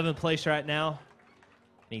middle, 11th place right now.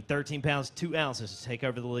 Need 13 pounds, 2 ounces to take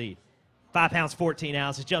over the lead. 5 pounds, 14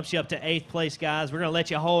 ounces, jumps you up to 8th place, guys. We're going to let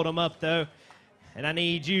you hold them up, though. And I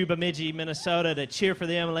need you, Bemidji, Minnesota, to cheer for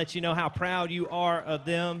them and let you know how proud you are of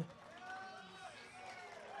them.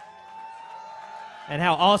 And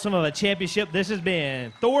how awesome of a championship this has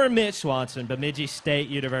been. Thor and Mitch Swanson, Bemidji State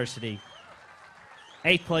University.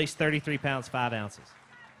 8th place, 33 pounds, 5 ounces.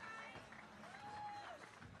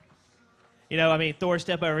 You know, I mean, Thor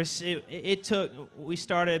step over. It took, we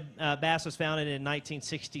started, Bass was founded in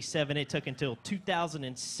 1967. It took until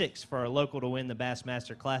 2006 for our local to win the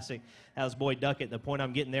Bassmaster Classic. That was Boyd Duckett. The point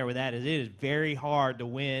I'm getting there with that is it is very hard to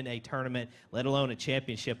win a tournament, let alone a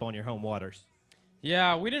championship on your home waters.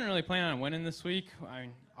 Yeah, we didn't really plan on winning this week. I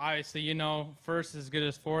mean, obviously, you know, first is as good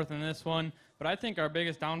as fourth in this one. But I think our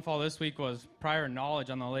biggest downfall this week was prior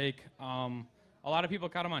knowledge on the lake. A lot of people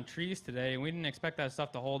caught them on trees today, and we didn't expect that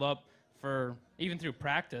stuff to hold up for even through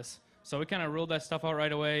practice. So we kind of ruled that stuff out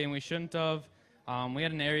right away, and we shouldn't have. We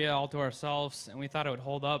had an area all to ourselves, and we thought it would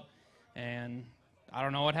hold up. And I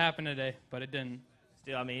don't know what happened today, but it didn't.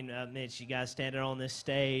 Still, I mean, Mitch, you guys standing on this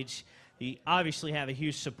stage, you obviously have a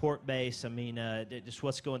huge support base. I mean, just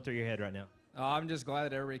what's going through your head right now? I'm just glad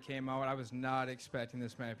that everybody came out. I was not expecting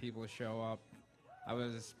this many people to show up.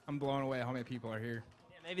 I'm blown away how many people are here.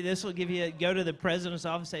 Maybe this will give you go to the president's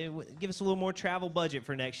office, say, give us a little more travel budget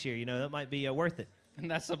for next year. You know, that might be worth it. And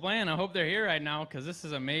that's the plan. I hope they're here right now because this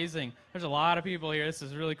is amazing. There's a lot of people here. This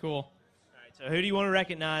is really cool. All right, so who do you want to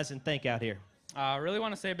recognize and thank out here? I really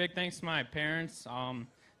want to say a big thanks to my parents.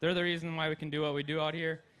 They're the reason why we can do what we do out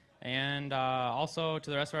here. And also to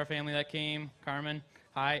the rest of our family that came, Carmen,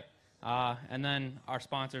 hi, and then our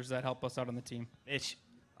sponsors that help us out on the team. Mitch.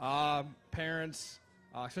 Parents,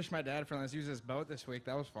 especially my dad for letting us use his boat this week.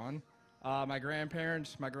 That was fun. My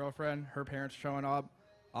grandparents, my girlfriend, her parents showing up,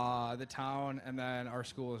 the town, and then our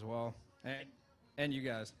school as well, and you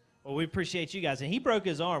guys. Well, we appreciate you guys. And he broke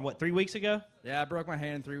his arm, what, 3 weeks ago? Yeah, I broke my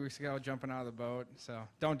hand 3 weeks ago jumping out of the boat, so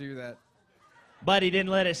don't do that. But he didn't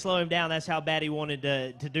let it slow him down. That's how bad he wanted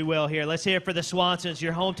to do well here. Let's hear it for the Swansons,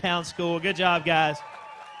 your hometown school. Good job, guys. All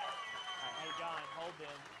right, hey, John, hold them.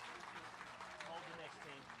 Hold the next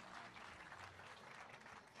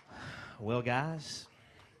team. Well, guys,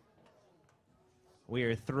 we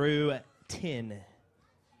are through 10.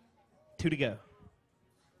 2 to go.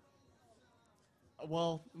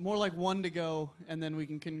 Well, more like 1 to go, and then we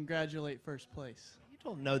can congratulate first place. You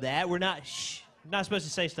don't know that. We're not supposed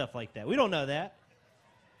to say stuff like that. We don't know that.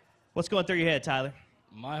 What's going through your head, Tyler?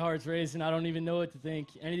 My heart's racing. I don't even know what to think.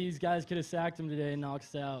 Any of these guys could have sacked him today and knocked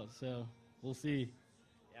us out, so we'll see.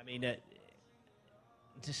 I mean,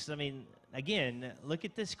 again, look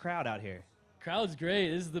at this crowd out here. Crowd's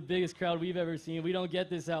great. This is the biggest crowd we've ever seen. We don't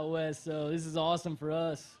get this out west, so this is awesome for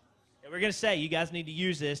us. And we're going to say you guys need to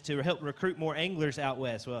use this to help recruit more anglers out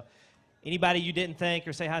west. Well, anybody you didn't thank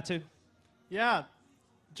or say hi to? Yeah.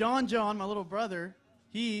 John, my little brother,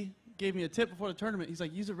 he gave me a tip before the tournament. He's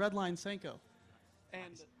like, use a red line Senko.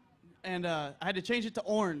 And I had to change it to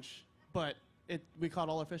orange, but we caught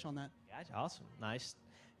all our fish on that. Gotcha. Awesome. Nice.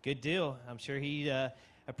 Good deal. I'm sure he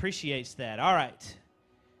appreciates that. All right.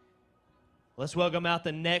 Let's welcome out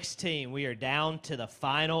the next team. We are down to the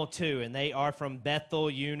final 2, and they are from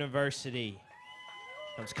Bethel University.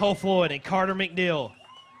 Comes Cole Floyd and Carter McNeil.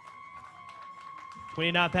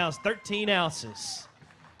 29 pounds, 13 ounces.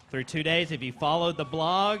 Through 2 days, if you followed the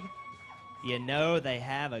blog, you know they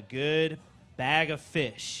have a good bag of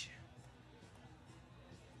fish.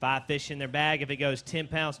 5 fish in their bag. If it goes 10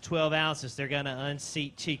 pounds, 12 ounces, they're going to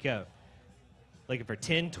unseat Chico. Looking for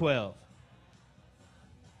 10, 12.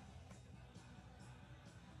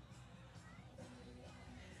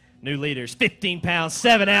 New leaders, 15 pounds,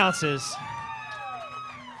 7 ounces.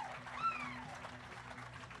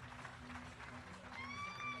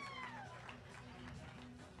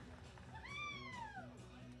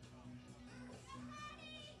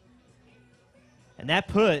 And that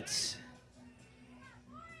puts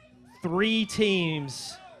 3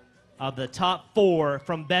 teams of the top 4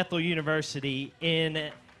 from Bethel University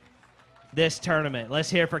in this tournament.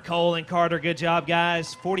 Let's hear it for Cole and Carter. Good job,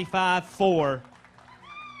 guys. 45-4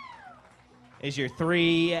 is your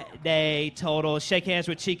 3-day total. Shake hands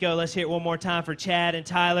with Chico. Let's hear it one more time for Chad and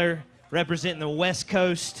Tyler representing the West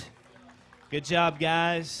Coast. Good job,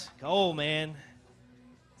 guys. Cole, man.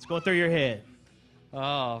 What's going through your head?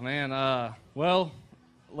 Oh, man. Well,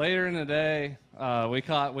 later in the day, we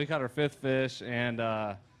caught our 5th fish, and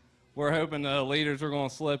we're hoping the leaders are going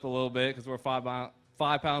to slip a little bit because we're 5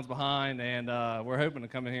 pounds behind, and we're hoping to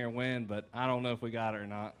come in here and win, but I don't know if we got it or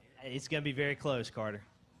not. It's going to be very close, Carter.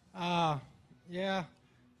 Yeah,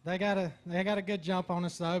 they got a good jump on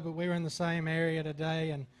us though, but we were in the same area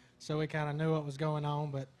today, and so we kind of knew what was going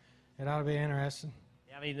on. But it ought to be interesting.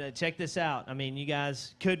 Yeah, I mean, check this out. I mean, you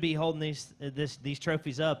guys could be holding these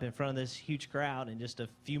trophies up in front of this huge crowd in just a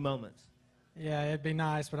few moments. Yeah, it'd be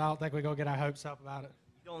nice, but I don't think we're gonna get our hopes up about it.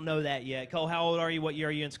 You don't know that yet. Cole, how old are you? What year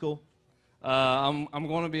are you in school? I'm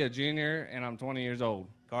going to be a junior, and I'm 20 years old.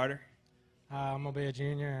 Carter? I'm gonna be a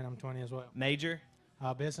junior, and I'm 20 as well. Major?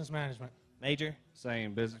 Business management. Major?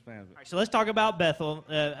 Same, business management. All right, so let's talk about Bethel.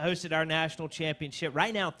 Hosted our national championship.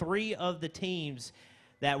 Right now, 3 of the teams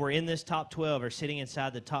that were in this top 12 are sitting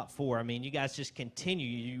inside the top 4. I mean, you guys just continue.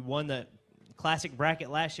 You won the classic bracket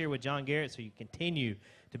last year with John Garrett, so you continue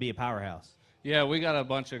to be a powerhouse. Yeah, we got a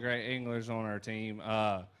bunch of great anglers on our team.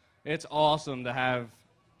 It's awesome to have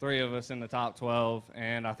 3 of us in the top 12,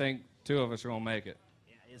 and I think 2 of us are going to make it.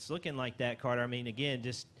 Yeah, it's looking like that, Carter. I mean, again,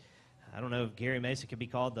 just I don't know if Gary Mason could be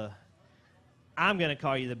called the – I'm going to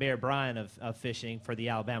call you the Bear Bryant of fishing for the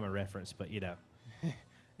Alabama reference, but, you know.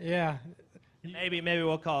 Yeah. Maybe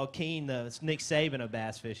we'll call Keene the Nick Saban of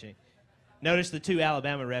bass fishing. Notice the 2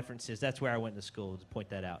 Alabama references. That's where I went to school, to point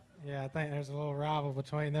that out. Yeah, I think there's a little rival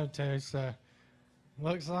between them 2, so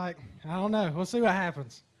looks like, I don't know. We'll see what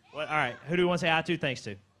happens. Well, all right, who do we want to say hi to, thanks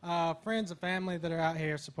to? Friends and family that are out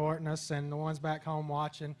here supporting us, and the ones back home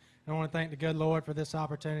watching. I want to thank the good Lord for this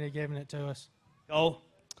opportunity, giving it to us. Cole?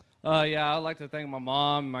 Yeah, I'd like to thank my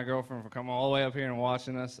mom and my girlfriend for coming all the way up here and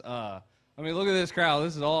watching us. I mean, look at this crowd.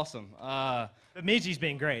 This is awesome. Bemidji's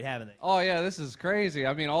been great, haven't they? Oh, yeah, this is crazy.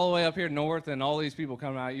 I mean, all the way up here north and all these people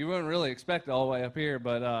coming out. You wouldn't really expect it all the way up here.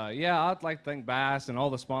 But, yeah, I'd like to thank Bass and all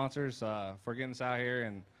the sponsors for getting us out here.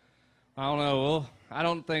 And I don't know. I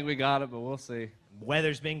don't think we got it, but we'll see.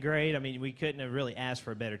 Weather's been great. I mean, we couldn't have really asked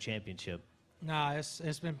for a better championship. No,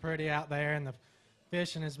 it's been pretty out there, and the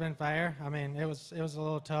fishing has been fair. I mean, it was a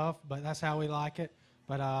little tough, but that's how we like it.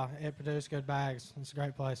 But it produced good bags. It's a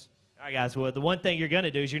great place. All right, guys. Well, the one thing you're going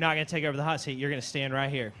to do is you're not going to take over the hot seat. You're going to stand right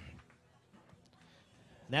here.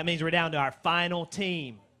 And that means we're down to our final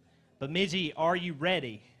team. Bemidji, are you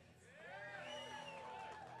ready?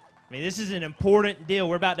 I mean, this is an important deal.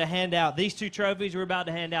 We're about to hand out these 2 trophies. We're about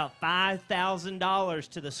to hand out $5,000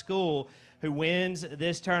 to the school who wins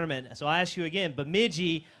this tournament. So I ask you again,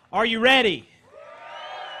 Bemidji, are you ready?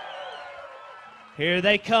 Here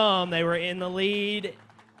they come. They were in the lead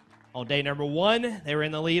on day number 1. They were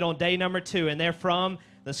in the lead on day number 2, and they're from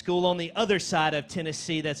the school on the other side of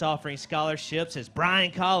Tennessee that's offering scholarships. It's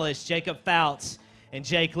Bryan College, Jacob Fouts, and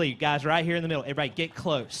Jake Lee. Guys, right here in the middle. Everybody get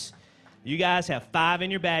close. You guys have 5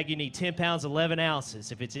 in your bag. You need 10 pounds, 11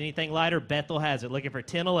 ounces. If it's anything lighter, Bethel has it. Looking for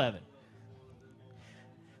 10, 11.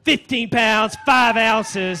 15 pounds, 5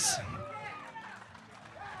 ounces.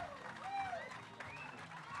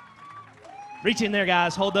 Reach in there,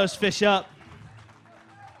 guys. Hold those fish up.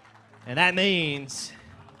 And that means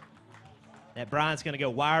that Brian's going to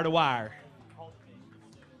go wire to wire.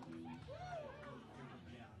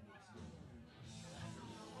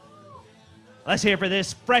 Let's hear for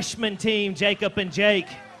this freshman team, Jacob and Jake.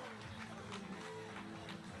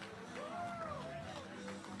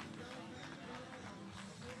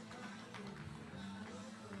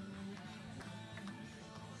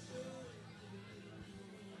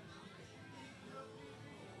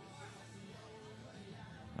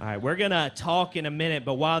 All right, we're going to talk in a minute,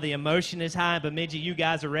 but while the emotion is high in Bemidji, you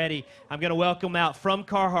guys are ready. I'm going to welcome out from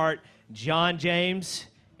Carhartt, John James,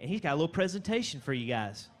 and he's got a little presentation for you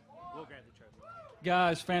guys. We'll grab the trophy.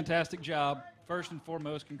 Guys, fantastic job. First and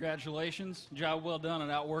foremost, congratulations. Job well done and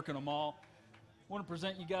outworking them all. I want to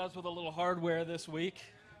present you guys with a little hardware this week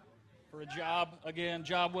for a job. Again,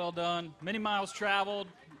 job well done. Many miles traveled,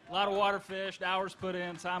 a lot of water fished, hours put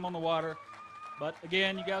in, time on the water. But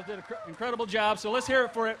again, you guys did an incredible job, so let's hear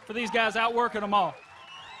it for these guys outworking them all.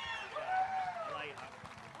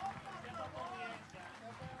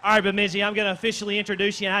 All right, Bemidji, I'm going to officially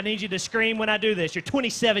introduce you, and I need you to scream when I do this. Your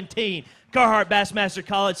 2017 Carhartt Bassmaster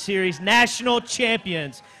College Series National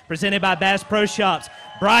Champions, presented by Bass Pro Shops,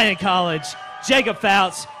 Bryan College, Jacob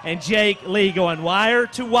Fouts, and Jake Lee going wire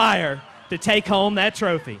to wire to take home that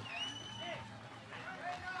trophy.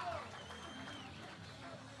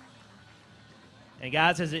 And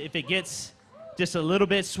guys, if it gets just a little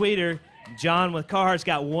bit sweeter, John with Carhartt's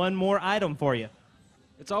got one more item for you.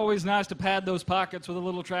 It's always nice to pad those pockets with a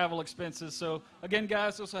little travel expenses. So again,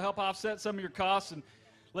 guys, this will help offset some of your costs and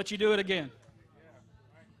let you do it again.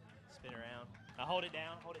 Spin around. Hold it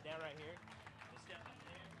down. Hold it down right here. Just step up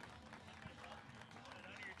there. Put it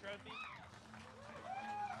under your trophy.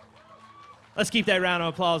 Let's keep that round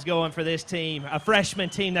of applause going for this team, a freshman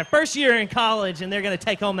team, their first year in college, and they're going to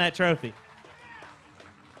take home that trophy.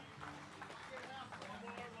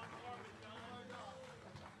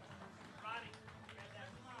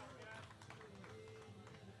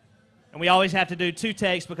 And we always have to do 2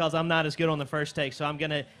 takes because I'm not as good on the first take, so I'm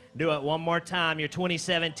going to do it one more time. Your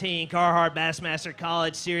 2017 Carhartt Bassmaster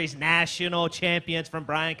College Series national champions from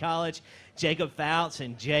Bryan College, Jacob Fouts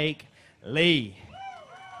and Jake Lee.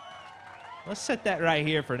 Let's set that right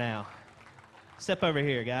here for now. Step over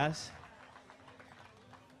here, guys.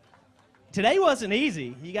 Today wasn't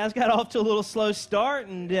easy. You guys got off to a little slow start,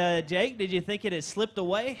 and Jake, did you think it had slipped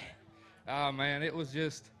away? Oh, man, it was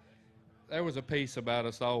just, there was a peace about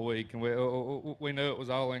us all week, and we knew it was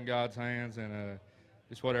all in God's hands, and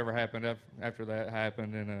just whatever happened after that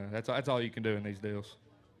happened, and that's all you can do in these deals.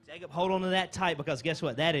 Jacob, hold on to that tight because guess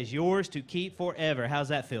what? That is yours to keep forever. How's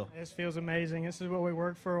that feel? This feels amazing. This is what we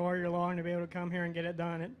worked for all year long to be able to come here and get it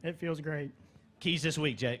done. It feels great. Keys this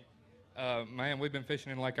week, Jake. Man, we've been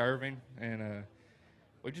fishing in Lake Irving, and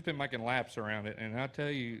we've just been making laps around it. And I tell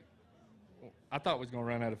you, I thought we was going to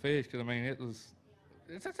run out of fish because, I mean, it's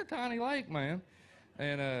such a tiny lake, man.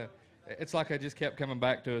 And it's like it just kept coming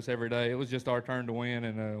back to us every day. It was just our turn to win,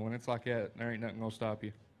 and when it's like that, there ain't nothing going to stop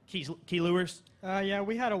you. Key lures? Yeah,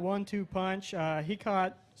 we had a 1-2 punch. He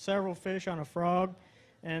caught several fish on a frog,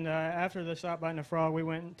 and after the stop biting the frog, we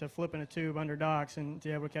went to flipping a tube under docks and to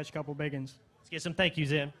be able to catch a couple big ones. Let's get some thank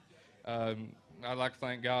yous in. I'd like to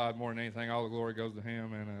thank God more than anything. All the glory goes to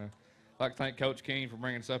him, and I'd like to thank Coach Keene for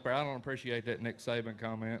bringing us up here. I don't appreciate that Nick Saban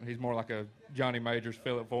comment. He's more like a Johnny Majors,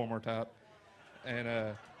 Philip Fulmer type.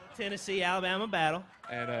 And Tennessee, Alabama battle.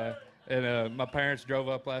 And my parents drove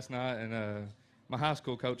up last night, and my high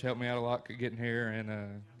school coach helped me out a lot getting here,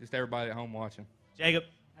 and just everybody at home watching. Jacob.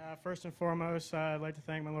 First and foremost, I'd like to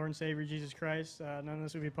thank my Lord and Savior, Jesus Christ. None of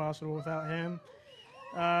this would be possible without him.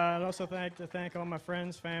 I'd also thank all my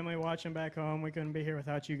friends, family watching back home. We couldn't be here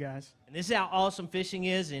without you guys. And this is how awesome fishing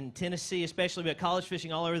is in Tennessee, especially, but college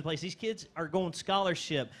fishing all over the place. These kids are going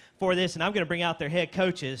scholarship for this, and I'm going to bring out their head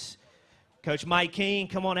coaches. Coach Mike King,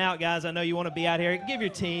 come on out, guys. I know you want to be out here. Give your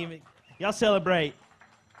team. Y'all celebrate.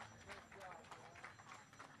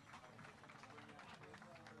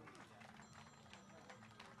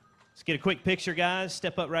 Let's get a quick picture, guys.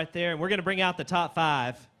 Step up right there. And we're going to bring out the top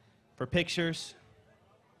 5 for pictures.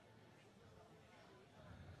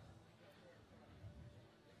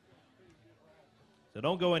 So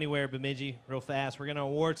don't go anywhere, Bemidji, real fast. We're going to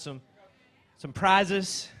award some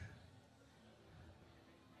prizes.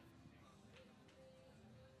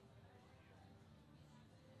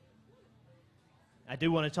 I do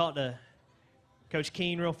want to talk to Coach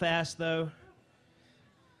Keene real fast, though.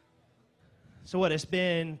 So what, it's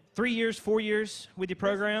been 3 years, 4 years with your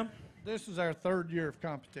program? This is our 3rd year of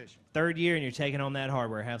competition. 3rd year, and you're taking on that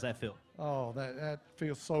hardware. How's that feel? Oh, that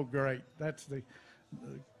feels so great. That's the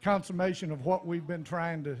consummation of what we've been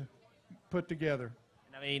trying to put together.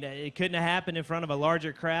 I mean, it couldn't have happened in front of a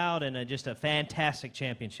larger crowd and just a fantastic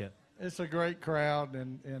championship. It's a great crowd,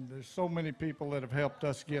 and there's so many people that have helped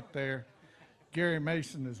us get there. Gary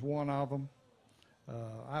Mason is one of them.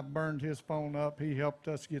 I burned his phone up. He helped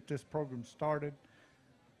us get this program started,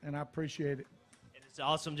 and I appreciate it. It's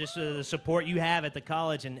awesome just the support you have at the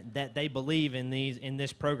college and that they believe in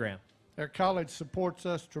this program. Their college supports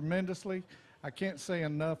us tremendously. I can't say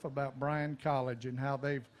enough about Bryan College and how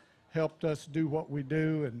they've helped us do what we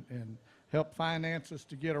do and help finance us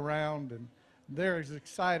to get around. And they're as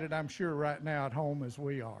excited, I'm sure, right now at home as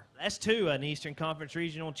we are. That's too an Eastern Conference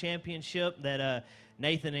Regional Championship that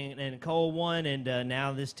Nathan and Cole won, and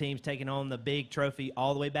now this team's taking on the big trophy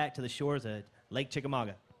all the way back to the shores of Lake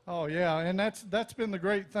Chickamauga. Oh, yeah, and that's been the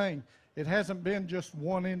great thing. It hasn't been just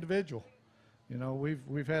one individual. You know,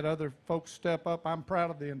 we've had other folks step up. I'm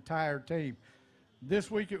proud of the entire team. This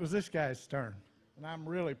week it was this guy's turn, and I'm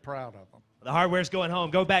really proud of him. The hardware's going home.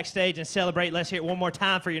 Go backstage and celebrate. Let's hear it one more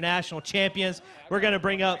time for your national champions. We're going to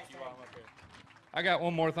bring up. I got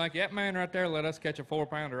one more thank you. That man right there let us catch a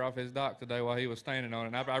 4-pounder off his dock today while he was standing on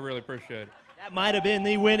it, and I really appreciate it. That might have been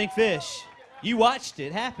the winning fish. You watched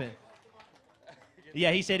it happen.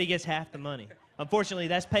 Yeah, he said he gets half the money. Unfortunately,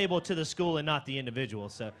 that's payable to the school and not the individual,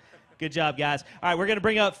 so good job, guys. All right, we're going to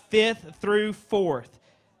bring up 5th through 4th.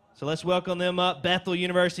 So let's welcome them up. Bethel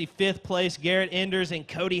University, 5th place, Garrett Enders and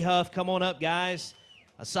Cody Huff. Come on up, guys.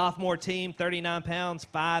 A sophomore team, 39 pounds,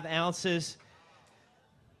 5 ounces.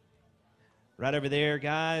 Right over there,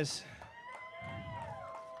 guys.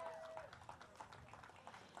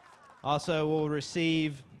 Also, we'll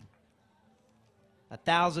receive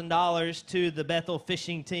 $1,000 to the Bethel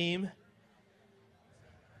fishing team.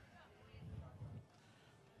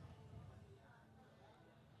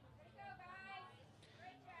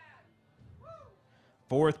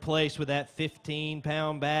 Fourth place with that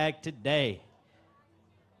 15-pound bag today.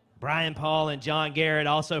 Brian Paul and John Garrett,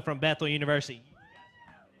 also from Bethel University.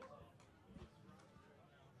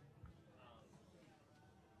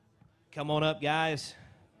 Come on up, guys.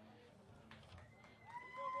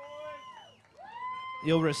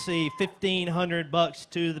 You'll receive $1,500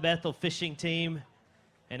 to the Bethel fishing team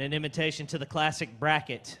and an invitation to the Classic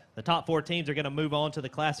Bracket. The top 4 teams are going to move on to the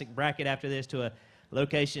Classic Bracket after this to a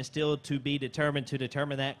location still to be determined to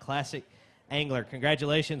determine that Classic Angler.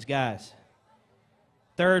 Congratulations, guys.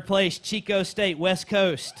 Third place, Chico State, West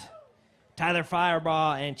Coast. Tyler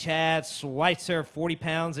Firebaugh and Chad Schweitzer, 40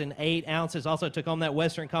 pounds and 8 ounces. Also took home that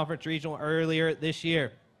Western Conference Regional earlier this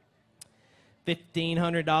year.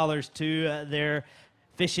 $1,500 to their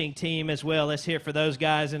fishing team as well. Let's hear for those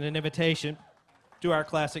guys and an invitation to our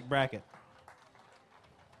Classic Bracket.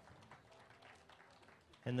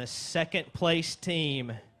 And the second place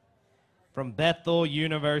team from Bethel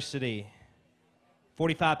University.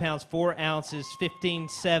 45 pounds, 4 ounces,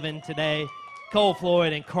 15-7 today. Cole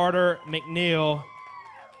Floyd and Carter McNeil.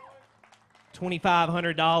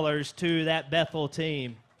 $2,500 to that Bethel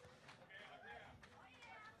team.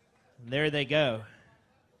 And there they go.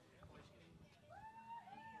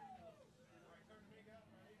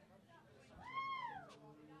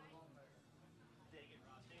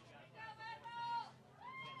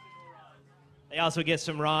 They also get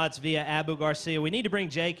some rods via Abu Garcia. We need to bring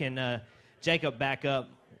Jake and Jacob back up.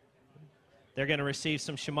 They're going to receive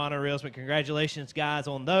some Shimano reels, but congratulations, guys,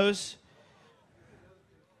 on those.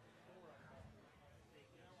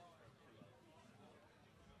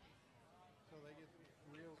 So they get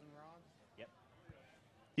reels and rods? Yep.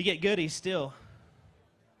 You get goodies still.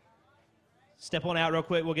 Step on out real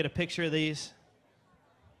quick. We'll get a picture of these.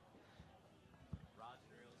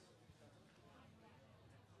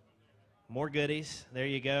 More goodies. There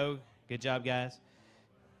you go. Good job, guys.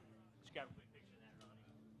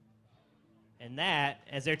 And that,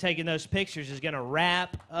 as they're taking those pictures, is going to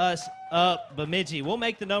wrap us up, Bemidji. We'll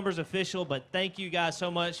make the numbers official, but thank you guys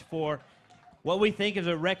so much for what we think is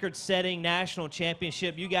a record-setting national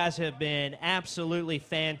championship. You guys have been absolutely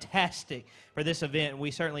fantastic for this event, and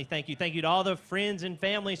we certainly thank you. Thank you to all the friends and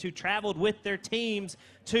families who traveled with their teams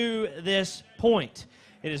to this point.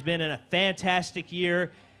 It has been a fantastic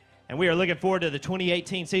year, and we are looking forward to the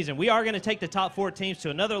 2018 season. We are going to take the top 4 teams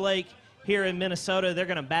to another lake here in Minnesota. They're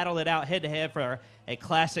going to battle it out head-to-head for a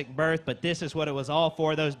classic berth, but this is what it was all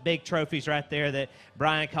for, those big trophies right there that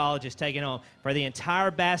Bryan College is taking home. For the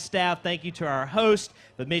entire Bass staff, thank you to our host,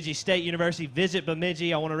 Bemidji State University. Visit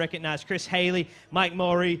Bemidji. I want to recognize Chris Haley, Mike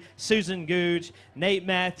Maury, Susan Googe, Nate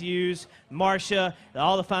Matthews, Marcia,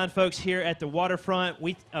 all the fine folks here at the waterfront.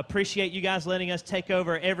 We appreciate you guys letting us take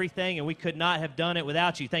over everything, and we could not have done it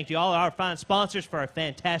without you. Thank you all our fine sponsors for a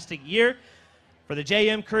fantastic year. For the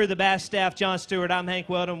JM crew, the Bass staff, John Stewart, I'm Hank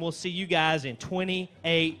Weldon. We'll see you guys in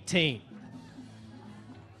 2018.